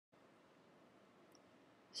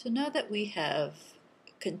So now that we have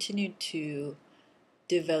continued to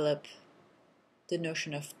develop the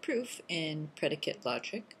notion of proof in predicate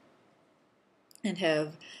logic and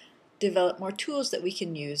have developed more tools that we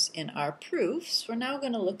can use in our proofs, we're now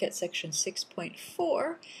going to look at section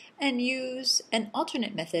 6.4 and use an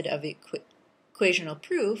alternate method of equational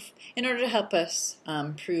proof in order to help us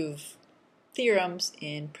prove theorems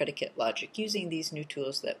in predicate logic using these new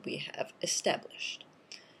tools that we have established.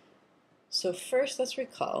 So first, let's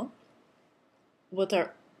recall what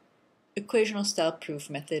our equational style proof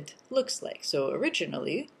method looks like. So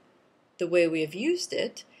originally, the way we have used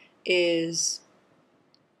it is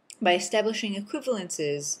by establishing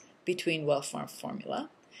equivalences between well-formed formula,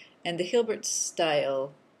 and the Hilbert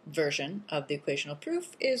style version of the equational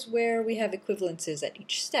proof is where we have equivalences at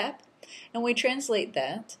each step, and we translate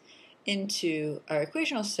that into our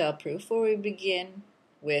equational style proof, where we begin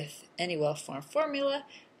with any well-formed formula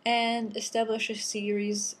and establish a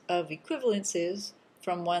series of equivalences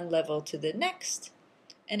from one level to the next,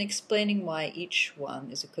 and explaining why each one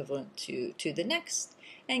is equivalent to the next,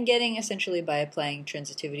 and getting essentially by applying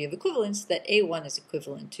transitivity of equivalence that A1 is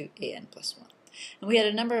equivalent to AN plus 1. And we had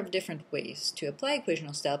a number of different ways to apply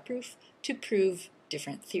equational style proof to prove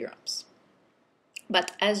different theorems.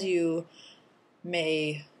 But as you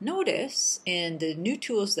may notice in the new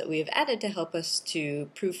tools that we have added to help us to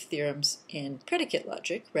prove theorems in predicate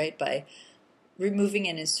logic, right, by removing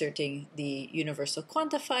and inserting the universal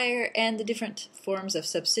quantifier and the different forms of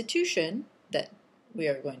substitution that we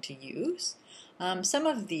are going to use, some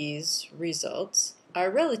of these results are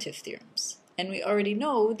relative theorems. And we already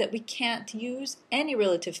know that we can't use any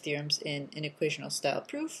relative theorems in an equational style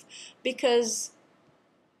proof because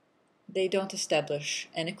they don't establish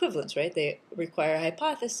an equivalence, right? They require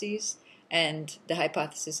hypotheses, and the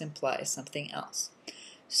hypothesis implies something else.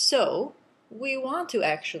 So we want to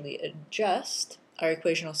actually adjust our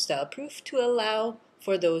equational style proof to allow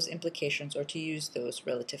for those implications or to use those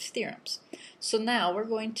relative theorems. So now we're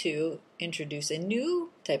going to introduce a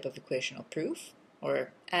new type of equational proof,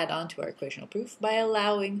 or add on to our equational proof, by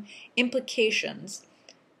allowing implications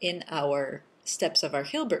in our steps of our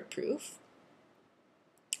Hilbert proof,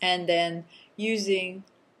 and then using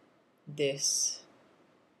this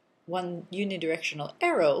one unidirectional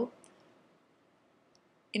arrow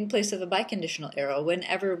in place of a biconditional arrow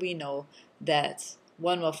whenever we know that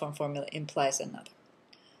one well-formed formula implies another.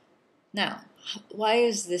 Now, why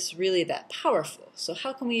is this really that powerful? So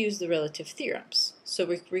how can we use the relative theorems? So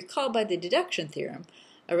we recall by the deduction theorem,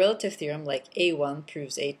 a relative theorem like A1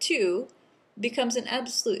 proves A2 becomes an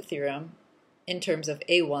absolute theorem in terms of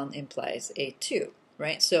A1 implies A2,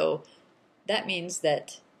 right? So that means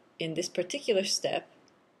that in this particular step,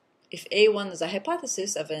 if A1 is a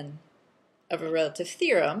hypothesis of a relative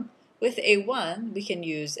theorem, with A1 we can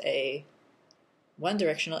use a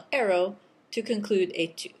one-directional arrow to conclude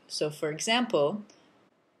A2. So for example,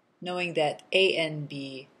 knowing that A and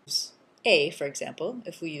B is A, for example,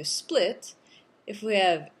 if we use split, if we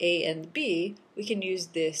have A and B, we can use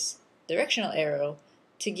this directional arrow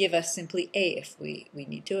to give us simply A if we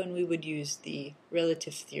need to, and we would use the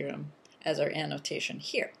relative theorem as our annotation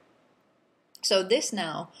here. So this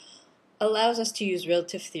now allows us to use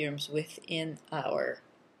relative theorems within our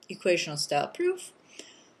equational style proof.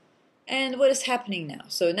 And what is happening now?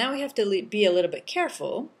 So now we have to be a little bit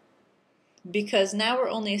careful, because now we're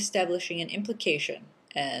only establishing an implication,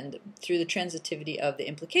 and through the transitivity of the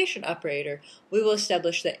implication operator, we will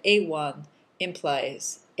establish that A1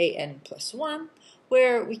 implies AN plus 1,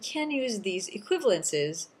 where we can use these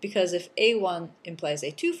equivalences, because if A1 implies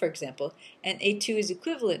A2, for example, and A2 is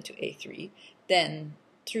equivalent to A3, then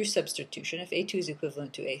through substitution, if A2 is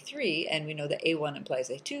equivalent to A3, and we know that A1 implies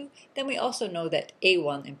A2, then we also know that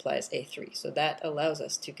A1 implies A3. So that allows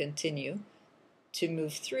us to continue to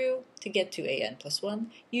move through to get to AN plus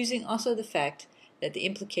 1, using also the fact that the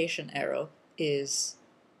implication arrow is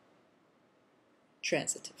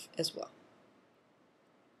transitive as well.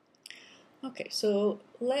 Okay, so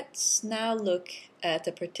let's now look at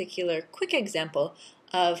a particular quick example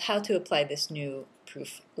of how to apply this new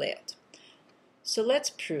proof layout. So let's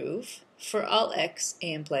prove for all x,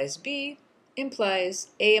 A implies B, implies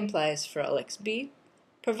A implies for all x, B,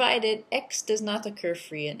 provided x does not occur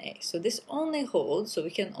free in A. So this only holds, so we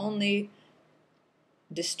can only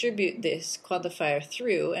distribute this quantifier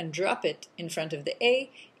through and drop it in front of the A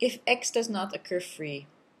if x does not occur free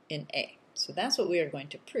in A. So that's what we are going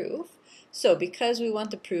to prove. So because we want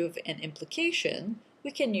to prove an implication, we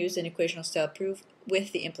can use an equational style proof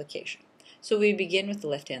with the implication. So we begin with the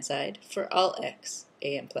left-hand side. For all x,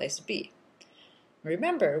 A implies B.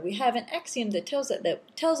 Remember, we have an axiom that tells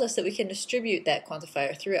us that we can distribute that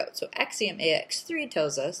quantifier throughout. So axiom AX3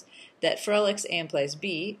 tells us that for all x A implies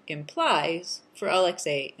B implies for all x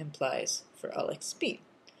A implies for all x B.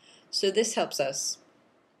 So this helps us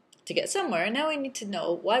to get somewhere. And now we need to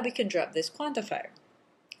know why we can drop this quantifier.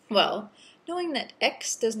 Well, knowing that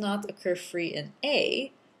x does not occur free in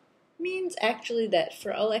A means actually that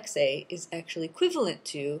for all x A is actually equivalent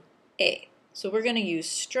to A. So we're going to use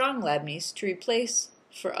strong Leibniz to replace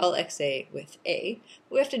for all x A with A.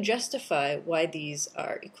 We have to justify why these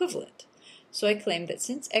are equivalent. So I claim that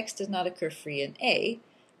since x does not occur free in A,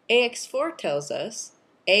 AX4 tells us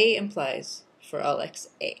A implies for all x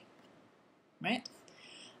A, right?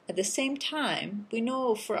 At the same time, we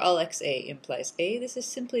know for all x A implies A, this is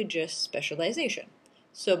simply just specialization.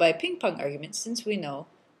 So by ping-pong argument, since we know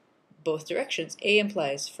both directions, A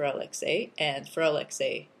implies for all x A and for all x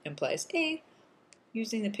A implies A,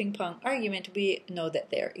 using the ping-pong argument, we know that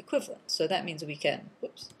they're equivalent. So that means we can,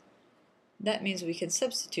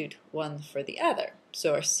 substitute one for the other.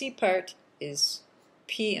 So our C part is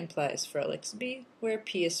P implies for all x B, where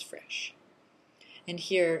P is fresh. And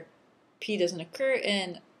here, P doesn't occur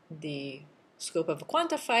in the scope of a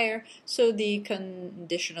quantifier, so the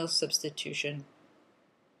conditional substitution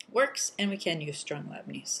works, and we can use strong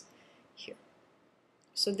Leibniz here.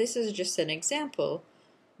 So this is just an example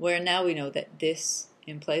where now we know that this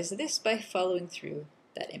implies this by following through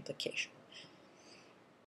that implication.